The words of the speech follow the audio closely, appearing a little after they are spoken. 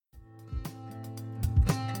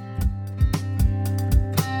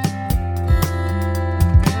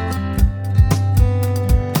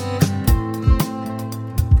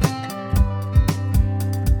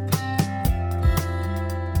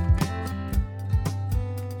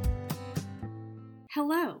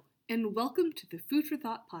Hello, and welcome to the Food for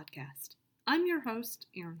Thought podcast. I'm your host,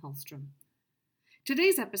 Erin Hallstrom.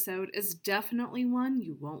 Today's episode is definitely one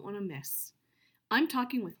you won't want to miss. I'm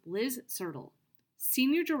talking with Liz Sertle,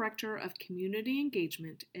 Senior Director of Community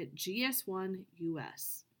Engagement at GS1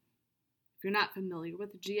 US. If you're not familiar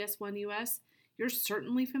with GS1 US, you're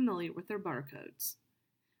certainly familiar with their barcodes.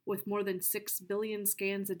 With more than 6 billion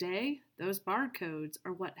scans a day, those barcodes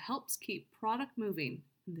are what helps keep product moving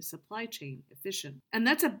and the supply chain efficient. And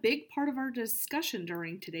that's a big part of our discussion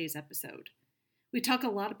during today's episode. We talk a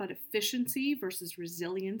lot about efficiency versus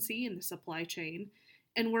resiliency in the supply chain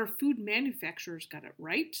and where food manufacturers got it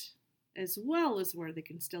right, as well as where they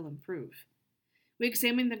can still improve. We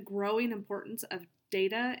examine the growing importance of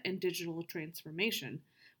data and digital transformation,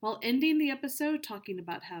 while ending the episode talking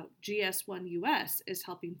about how GS1 US is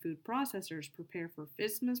helping food processors prepare for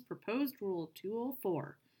FSMA's proposed Rule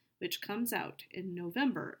 204, which comes out in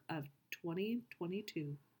November of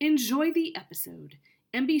 2022. Enjoy the episode,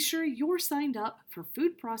 and be sure you're signed up for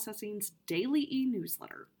Food Processing's daily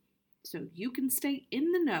e-newsletter, so you can stay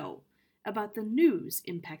in the know about the news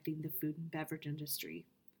impacting the food and beverage industry.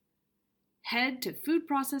 Head to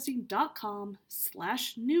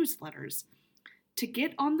foodprocessing.com/newsletters to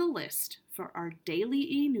get on the list for our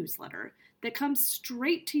daily e-newsletter that comes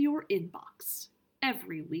straight to your inbox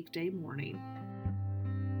every weekday morning.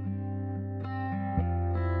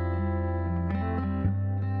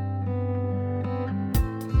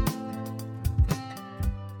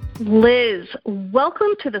 Liz,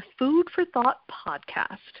 welcome to the Food for Thought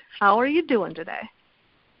podcast. How are you doing today?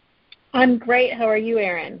 I'm great. How are you,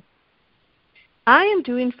 Erin? I am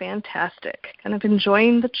doing fantastic. Kind of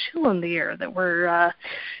enjoying the chill in the air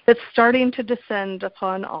that's starting to descend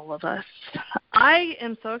upon all of us. I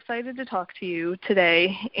am so excited to talk to you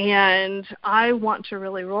today, and I want to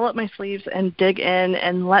really roll up my sleeves and dig in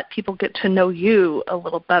and let people get to know you a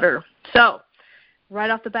little better. So, right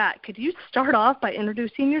off the bat, could you start off by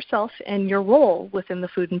introducing yourself and your role within the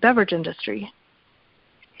food and beverage industry?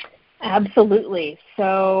 Absolutely.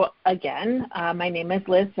 So again, my name is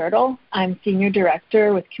Liz Sertle. I'm Senior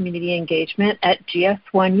Director with Community Engagement at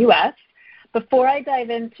GS1 US. Before I dive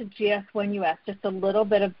into GS1 US, just a little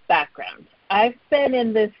bit of background. I've been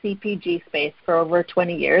in the CPG space for over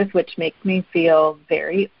 20 years, which makes me feel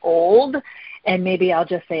very old. And maybe I'll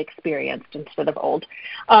just say experienced instead of old.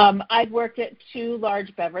 I've worked at two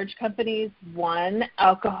large beverage companies, one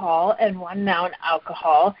alcohol and one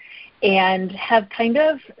non-alcohol, and have kind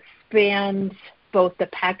of spanned both the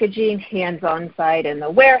packaging hands-on side in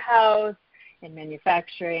the warehouse and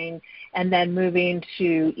manufacturing, and then moving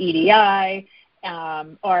to EDI,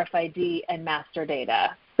 RFID, and master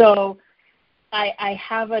data. So I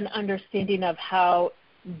have an understanding of how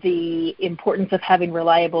the importance of having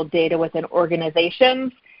reliable data within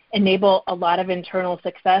organizations enable a lot of internal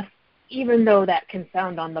success, even though that can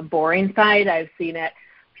sound on the boring side. I've seen it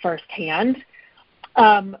firsthand.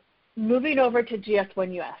 Moving over to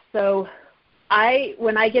GS1 US. So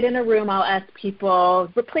when I get in a room, I'll ask people,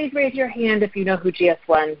 please raise your hand if you know who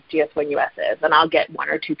GS1 US is, and I'll get one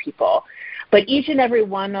or two people. But each and every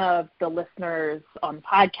one of the listeners on the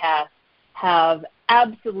podcast have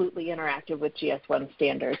absolutely interacted with GS1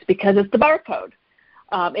 standards because it's the barcode.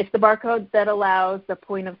 It's the barcode that allows the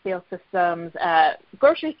point-of-sale systems at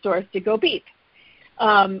grocery stores to go beep.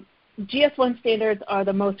 GS1 standards are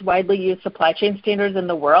the most widely used supply chain standards in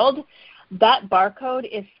the world. That barcode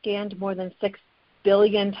is scanned more than 6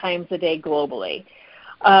 billion times a day globally.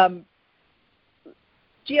 GS1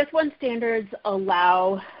 standards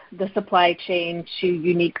allow the supply chain to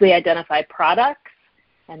uniquely identify products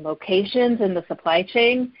and locations in the supply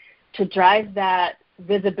chain to drive that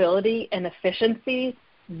visibility and efficiency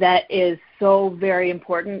that is so very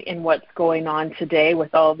important in what's going on today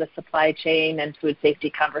with all of the supply chain and food safety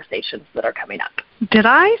conversations that are coming up. Did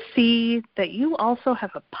I see that you also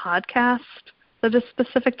have a podcast that is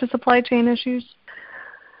specific to supply chain issues?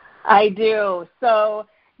 I do. So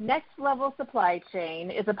Next Level Supply Chain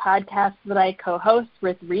is a podcast that I co-host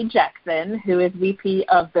with Reed Jackson, who is VP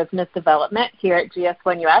of Business Development here at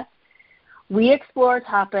GS1 US. We explore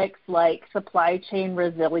topics like supply chain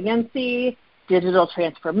resiliency, digital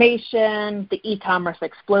transformation, the e-commerce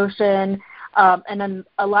explosion, and then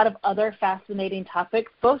a lot of other fascinating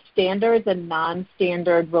topics, both standards and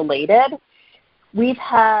non-standard related. We've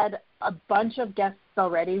had a bunch of guests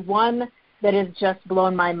already. One that has just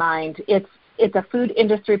blown my mind. It's a food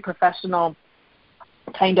industry professional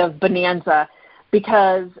kind of bonanza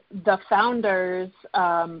because the founders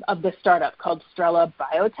of this startup called Strela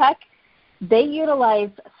Biotech, they utilize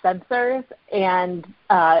sensors and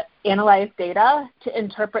analyze data to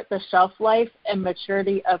interpret the shelf life and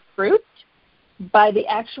maturity of fruit by the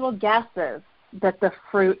actual gases that the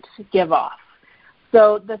fruit give off.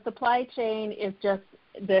 So the supply chain is just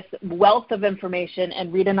this wealth of information,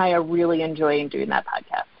 and Rita and I are really enjoying doing that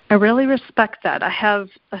podcast. I really respect that. I have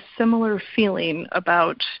a similar feeling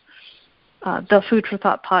about the Food for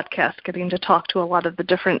Thought podcast, getting to talk to a lot of the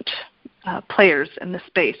different players in the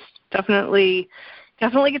space. Definitely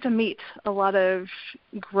get to meet a lot of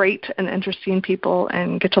great and interesting people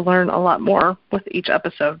and get to learn a lot more with each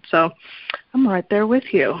episode. So I'm right there with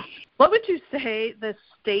you. What would you say the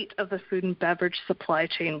state of the food and beverage supply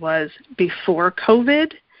chain was before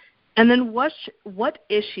COVID? And then what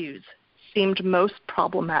issues seemed most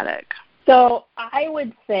problematic? So I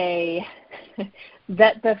would say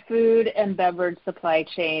that the food and beverage supply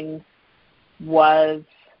chain was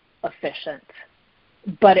efficient,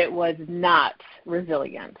 but it was not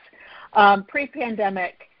resilient.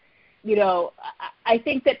 Pre-pandemic, I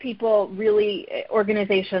think that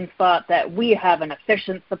organizations thought that we have an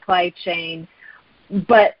efficient supply chain,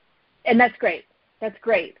 and that's great. That's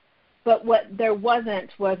great. But what there wasn't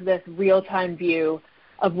was this real-time view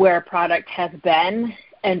of where a product has been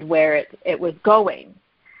and where it was going.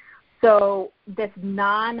 So this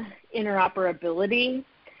non-interoperability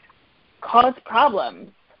caused problems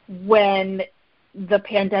when the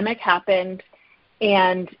pandemic happened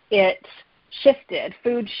and it shifted,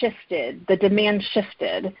 food shifted, the demand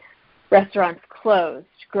shifted, restaurants closed,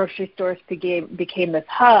 grocery stores became this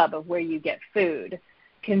hub of where you get food.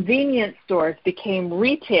 Convenience stores became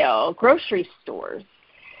retail grocery stores.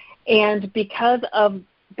 And because of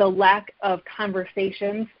the lack of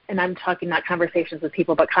conversations, and I'm talking not conversations with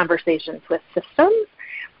people, but conversations with systems,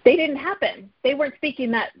 they didn't happen. They weren't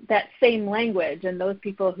speaking that same language, and those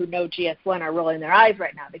people who know GS1 are rolling their eyes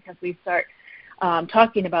right now because we start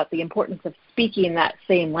talking about the importance of speaking that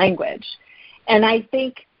same language. And I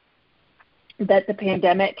think that the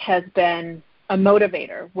pandemic has been a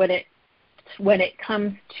motivator when it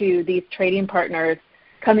comes to these trading partners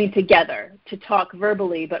coming together to talk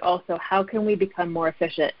verbally, but also how can we become more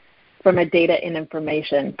efficient from a data and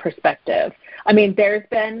information perspective. I mean, there's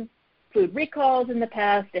been food recalls in the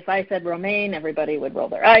past. If I said romaine, everybody would roll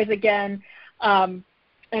their eyes again. And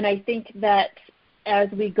I think that as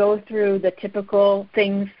we go through the typical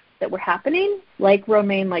things that were happening, like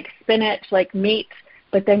romaine, like spinach, like meat,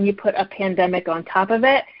 but then you put a pandemic on top of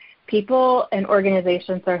it, people and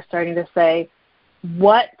organizations are starting to say,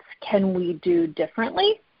 what can we do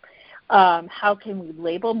differently? How can we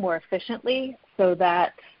label more efficiently so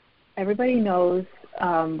that everybody knows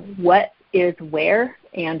what is where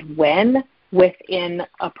and when within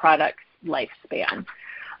a product's lifespan?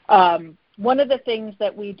 One of the things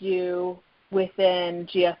that we do within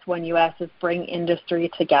GS1 US is bring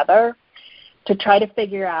industry together to try to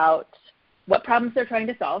figure out what problems they're trying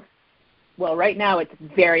to solve. Well, right now it's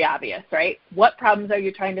very obvious, right? What problems are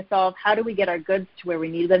you trying to solve? How do we get our goods to where we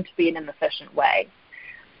need them to be in an efficient way?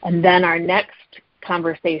 And then our next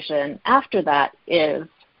conversation after that is,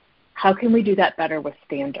 how can we do that better with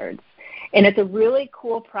standards? And it's a really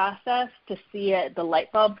cool process to see the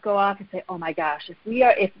light bulbs go off and say, oh my gosh,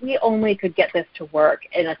 if we only could get this to work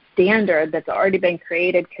and a standard that's already been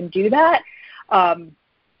created can do that,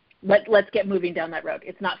 let's get moving down that road.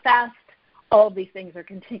 It's not fast. All of these things are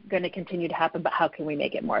going to continue to happen, but how can we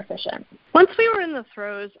make it more efficient? Once we were in the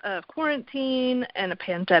throes of quarantine and a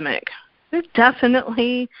pandemic, it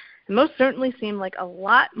definitely, most certainly seemed like a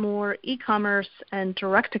lot more e-commerce and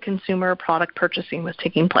direct-to-consumer product purchasing was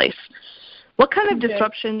taking place. What kind of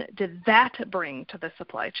disruption did that bring to the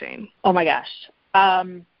supply chain? Oh my gosh.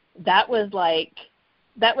 That was,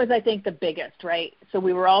 I think, the biggest, right? So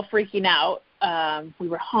we were all freaking out. We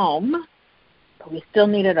were home, but we still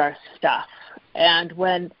needed our stuff. And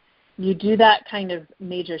when you do that kind of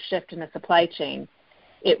major shift in the supply chain,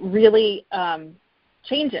 it really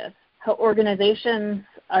changes how organizations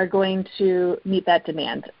are going to meet that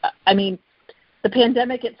demand. I mean, the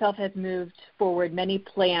pandemic itself has moved forward many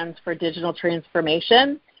plans for digital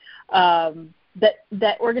transformation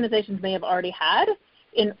that organizations may have already had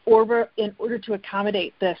in order to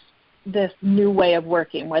accommodate this new way of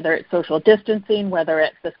working, whether it's social distancing, whether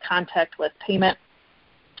it's this contactless payment.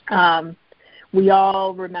 We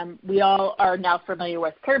all are now familiar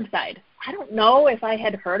with curbside. I don't know if I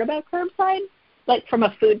had heard about curbside, like from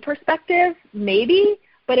a food perspective, maybe,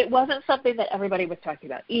 but it wasn't something that everybody was talking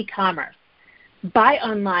about. E-commerce, buy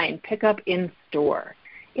online, pick up in store.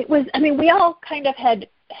 It was, I mean, we all kind of had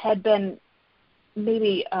been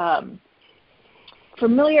maybe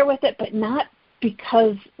familiar with it, but not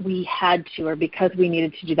because we had to or because we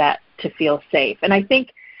needed to do that to feel safe. And I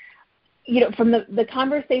think, from the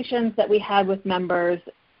conversations that we had with members,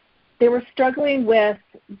 they were struggling with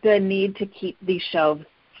the need to keep these shelves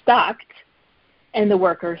stocked and the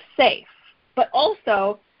workers safe. But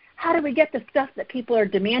also, how do we get the stuff that people are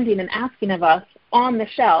demanding and asking of us on the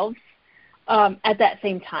shelves at that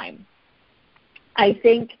same time? I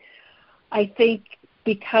think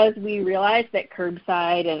because we realized that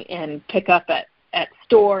curbside and pickup at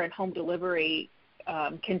store and home delivery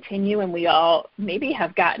continue, and we all maybe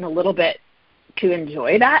have gotten a little bit to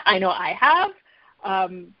enjoy that. I know I have.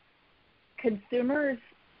 Consumers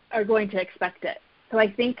are going to expect it. So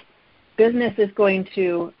I think business is going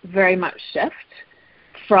to very much shift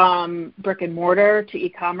from brick and mortar to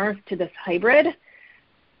e-commerce to this hybrid.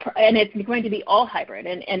 And it's going to be all hybrid,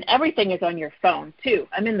 and everything is on your phone, too.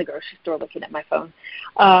 I'm in the grocery store looking at my phone.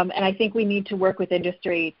 And I think we need to work with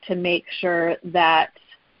industry to make sure that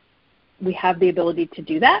we have the ability to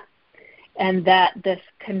do that, and that this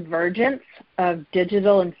convergence of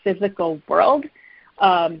digital and physical world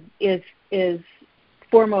is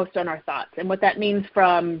foremost on our thoughts. And what that means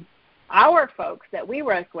from our folks that we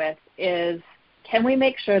work with is, can we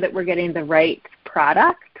make sure that we're getting the right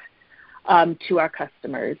product to our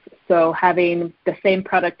customers? So having the same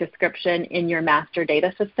product description in your master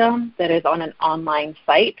data system that is on an online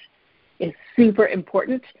site is super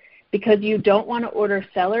important, because you don't want to order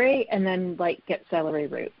celery and then get celery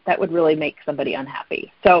root. That would really make somebody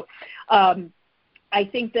unhappy. So I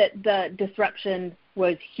think that the disruption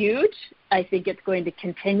was huge. I think it's going to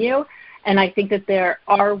continue. And I think that there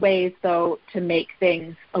are ways, though, to make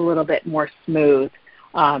things a little bit more smooth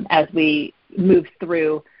as we move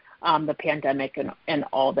through the pandemic and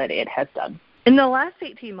all that it has done. In the last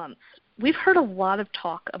 18 months, we've heard a lot of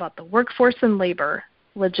talk about the workforce and labor,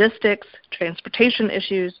 logistics, transportation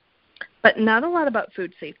issues, but not a lot about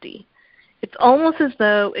food safety. It's almost as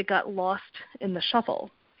though it got lost in the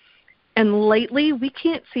shuffle. And lately, we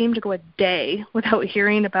can't seem to go a day without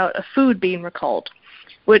hearing about a food being recalled,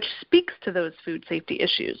 which speaks to those food safety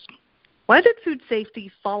issues. Why did food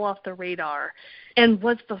safety fall off the radar? And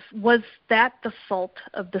was that the fault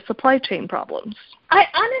of the supply chain problems? I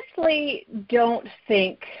honestly don't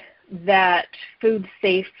think that food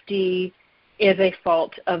safety is a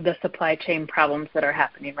fault of the supply chain problems that are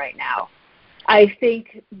happening right now. I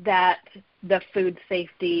think that the food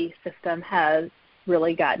safety system has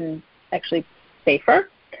really gotten actually safer.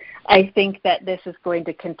 I think that this is going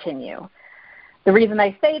to continue. The reason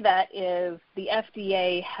I say that is the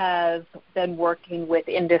FDA has been working with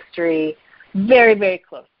industry very, very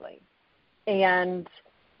closely, and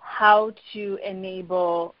how to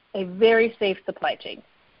enable a very safe supply chain.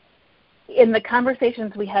 In the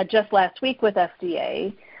conversations we had just last week with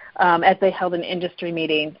FDA, as they held an industry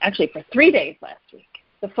meeting, actually for 3 days last week,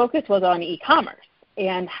 the focus was on e-commerce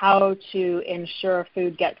and how to ensure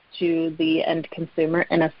food gets to the end consumer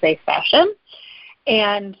in a safe fashion.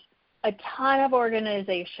 And a ton of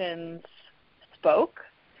organizations spoke,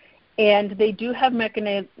 and they do have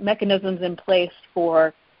mechanisms in place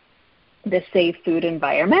for the safe food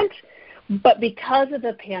environment. But because of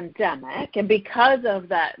the pandemic and because of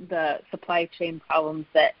the supply chain problems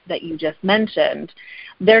that you just mentioned,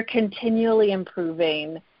 they're continually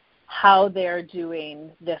improving how they're doing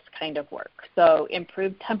this kind of work. So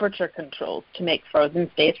improved temperature controls to make frozen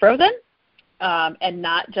stays frozen, and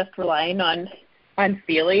not just relying on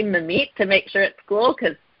feeling the meat to make sure it's cool,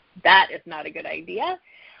 because that is not a good idea.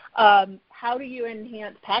 How do you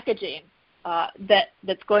enhance packaging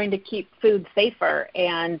that's going to keep food safer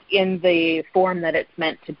and in the form that it's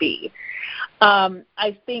meant to be?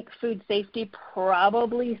 I think food safety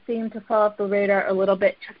probably seemed to fall off the radar a little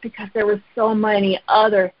bit just because there were so many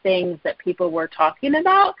other things that people were talking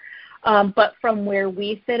about. But from where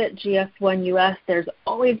we sit at GS1 US, there's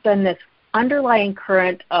always been this underlying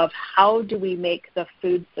current of how do we make the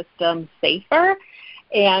food system safer,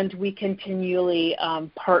 and we continually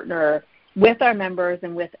partner with our members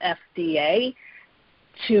and with FDA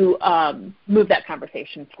to move that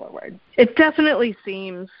conversation forward. It definitely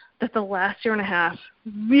seems that the last year and a half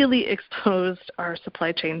really exposed our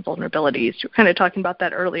supply chain vulnerabilities. You were kind of talking about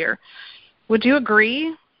that earlier. Would you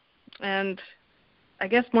agree? And I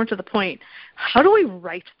guess more to the point, how do we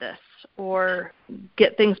right this or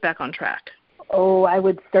get things back on track? Oh, I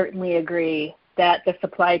would certainly agree that the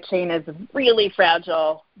supply chain is really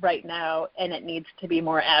fragile right now, and it needs to be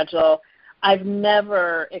more agile. I've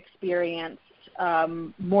never experienced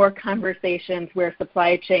more conversations where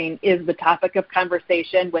supply chain is the topic of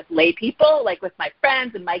conversation with lay people, like with my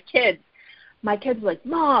friends and my kids. My kids are like,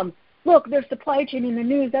 Mom, look, there's supply chain in the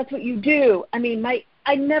news. That's what you do. I mean,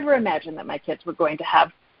 I never imagined that my kids were going to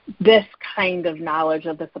have this kind of knowledge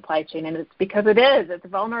of the supply chain, and it's because it is. It's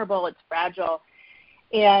vulnerable. It's fragile.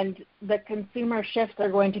 And the consumer shifts are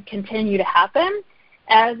going to continue to happen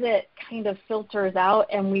as it kind of filters out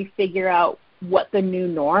and we figure out what the new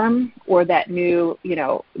norm or that new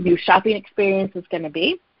shopping experience is going to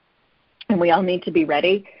be. And we all need to be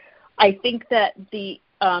ready. I think that the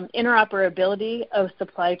interoperability of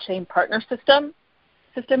supply chain partner systems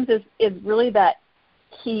is really that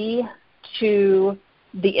key to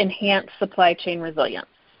the enhanced supply chain resilience.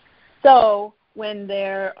 So when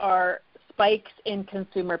there are spikes in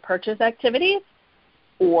consumer purchase activities,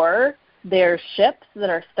 or there's ships that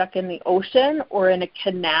are stuck in the ocean or in a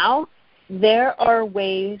canal, there are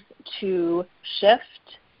ways to shift,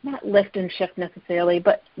 not lift and shift necessarily,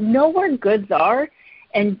 but know where goods are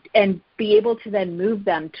and be able to then move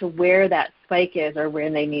them to where that spike is or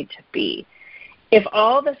where they need to be. If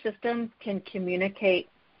all the systems can communicate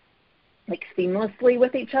seamlessly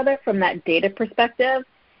with each other from that data perspective,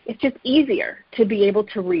 it's just easier to be able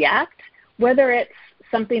to react, whether it's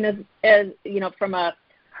something as from a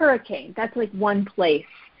hurricane. That's one place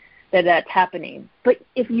that's happening. But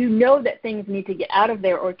if you know that things need to get out of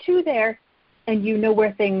there or to there, and you know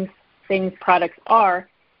where products are,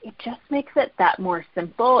 it just makes it that more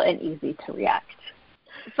simple and easy to react.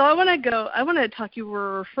 So I want to talk, you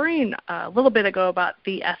were referring a little bit ago about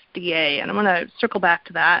the FDA, and I want to circle back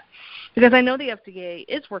to that because I know the FDA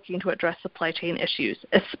is working to address supply chain issues,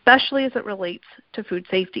 especially as it relates to food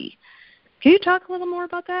safety. Can you talk a little more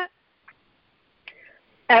about that?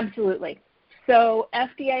 Absolutely. So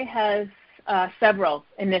FDA has several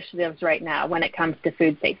initiatives right now when it comes to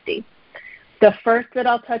food safety. The first that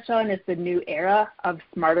I'll touch on is the new era of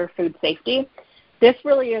smarter food safety. This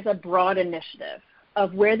really is a broad initiative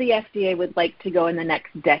of where the FDA would like to go in the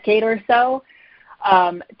next decade or so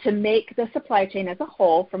to make the supply chain as a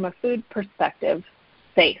whole, from a food perspective,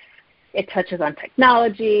 safe. It touches on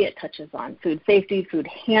technology. It touches on food safety, food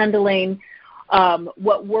handling.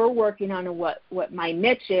 What we're working on and what my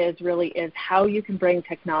niche is really is how you can bring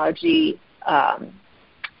technology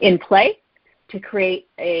in play to create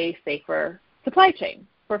a safer supply chain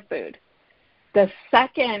for food. The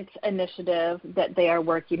second initiative that they are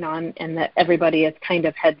working on and that everybody is kind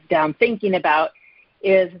of heads down thinking about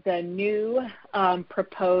is the new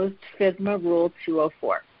proposed FSMA Rule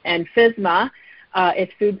 204. And FSMA is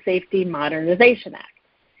Food Safety Modernization Act.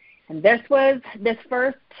 And this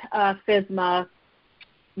first FSMA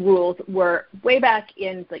rules were way back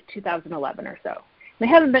in 2011 or so. They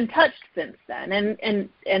haven't been touched since then. And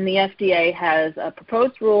the FDA has a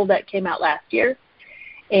proposed rule that came out last year,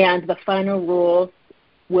 and the final rules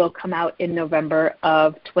will come out in November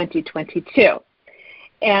of 2022.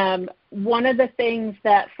 And one of the things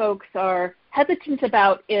that folks are hesitant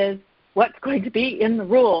about is what's going to be in the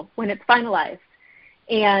rule when it's finalized.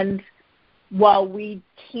 And while we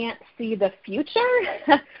can't see the future,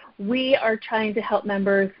 we are trying to help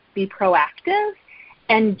members be proactive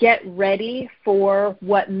and get ready for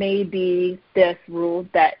what may be this rule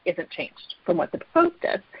that isn't changed from what the proposed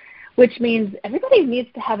is, which means everybody needs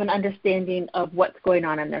to have an understanding of what's going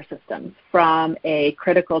on in their systems from a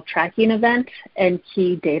critical tracking event and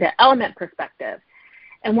key data element perspective.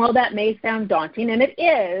 And while that may sound daunting, and it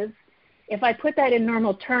is, if I put that in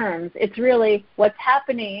normal terms, it's really what's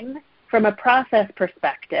happening from a process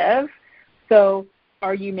perspective. So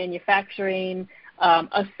are you manufacturing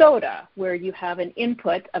a soda where you have an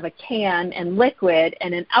input of a can and liquid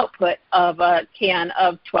and an output of a can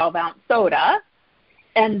of 12-ounce soda,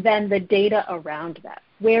 and then the data around that?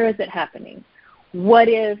 Where is it happening? What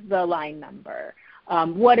is the line number?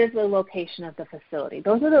 What is the location of the facility?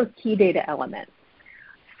 Those are those key data elements.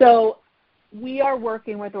 So we are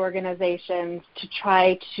working with organizations to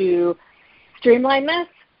try to streamline this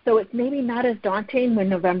so it's maybe not as daunting when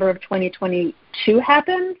November of 2022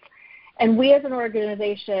 happens. And we as an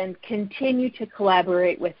organization continue to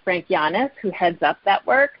collaborate with Frank Yanis, who heads up that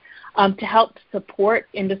work, to help support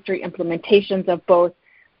industry implementations of both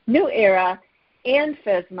New Era and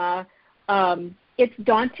FSMA. It's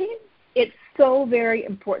daunting. It's so very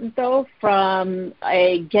important, though, from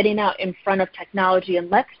a getting out in front of technology, and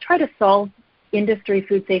let's try to solve industry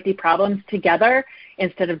food safety problems together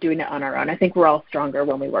instead of doing it on our own. I think we're all stronger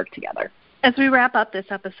when we work together. As we wrap up this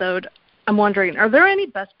episode, I'm wondering, are there any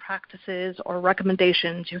best practices or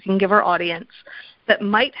recommendations you can give our audience that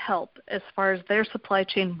might help as far as their supply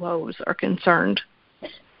chain woes are concerned?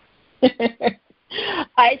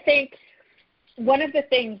 I think one of the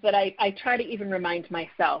things that I try to even remind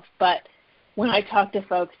myself, but when I talk to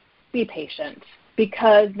folks, be patient,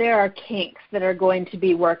 because there are kinks that are going to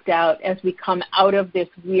be worked out as we come out of this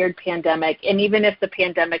weird pandemic. And even if the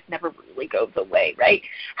pandemic never really goes away, right?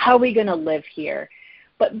 How are we going to live here?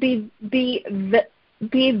 But be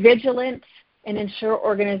vigilant and ensure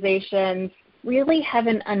organizations really have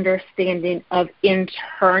an understanding of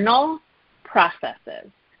internal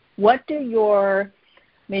processes. What do your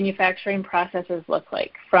manufacturing processes look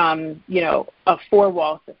like from, a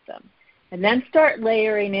four-wall system? And then start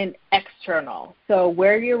layering in external. So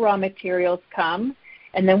where do your raw materials come,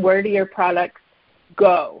 and then where do your products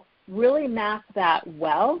go? Really map that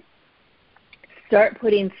well. Start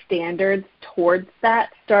putting standards towards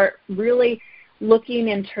that. Start really looking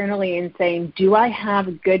internally and saying, do I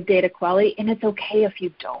have good data quality? And it's okay if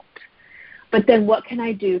you don't. But then what can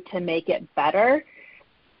I do to make it better?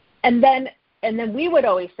 And then we would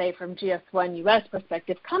always say from GS1 US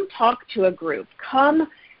perspective, come talk to a group. Come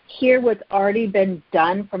hear what's already been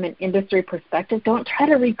done from an industry perspective. Don't try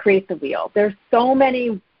to recreate the wheel. There's so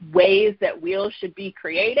many ways that wheels should be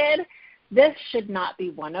created. This should not be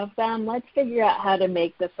one of them. Let's figure out how to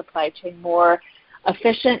make the supply chain more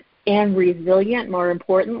efficient and resilient, more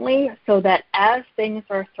importantly, so that as things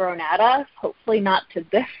are thrown at us, hopefully not to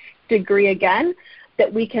this degree again,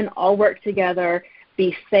 that we can all work together,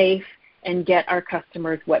 be safe, and get our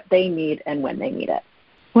customers what they need and when they need it.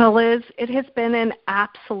 Well, Liz, it has been an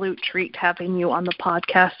absolute treat having you on the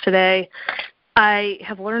podcast today. I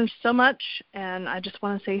have learned so much, and I just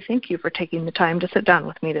want to say thank you for taking the time to sit down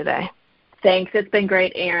with me today. Thanks. It's been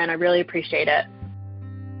great, Erin. I really appreciate it.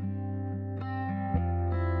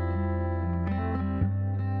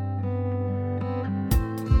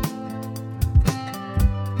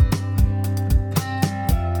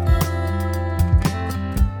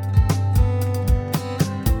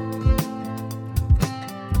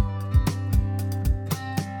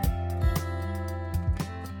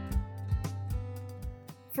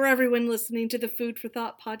 For everyone listening to the Food for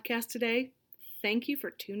Thought podcast today, thank you for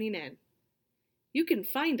tuning in. You can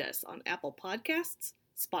find us on Apple Podcasts,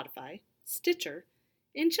 Spotify, Stitcher,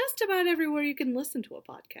 and just about everywhere you can listen to a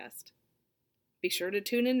podcast. Be sure to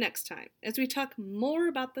tune in next time as we talk more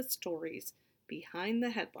about the stories behind the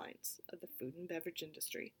headlines of the food and beverage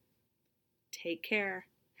industry. Take care.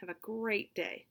 Have a great day.